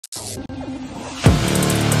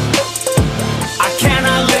I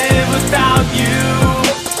cannot live without you,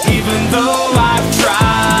 even though I've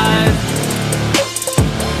tried.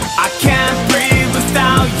 I can't breathe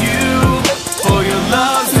without you, for your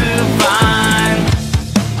love's divine.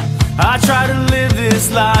 I try to live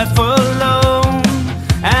this life alone,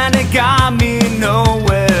 and it got me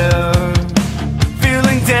nowhere.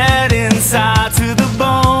 Feeling dead inside to the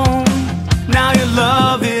bone. Now your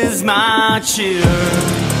love is my cheer.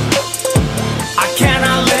 I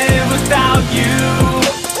cannot live without you,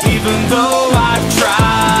 even though I've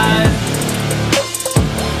tried.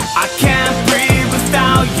 I can't breathe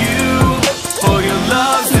without you, for your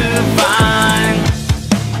love's divine.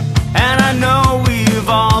 And I know we've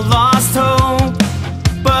all lost hope,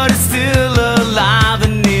 but it's still alive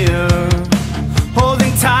and near,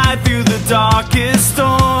 holding tight through the darkest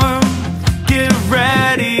storm. Get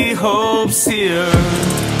ready, hope's here.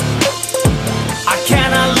 I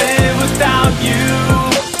cannot live without you,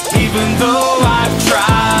 even though I've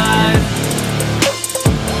tried.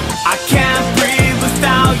 I can't breathe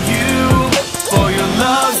without you, for your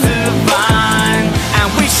love's divine. And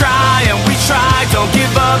we try, don't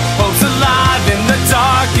give up, hope's alive in the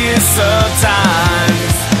darkest of times.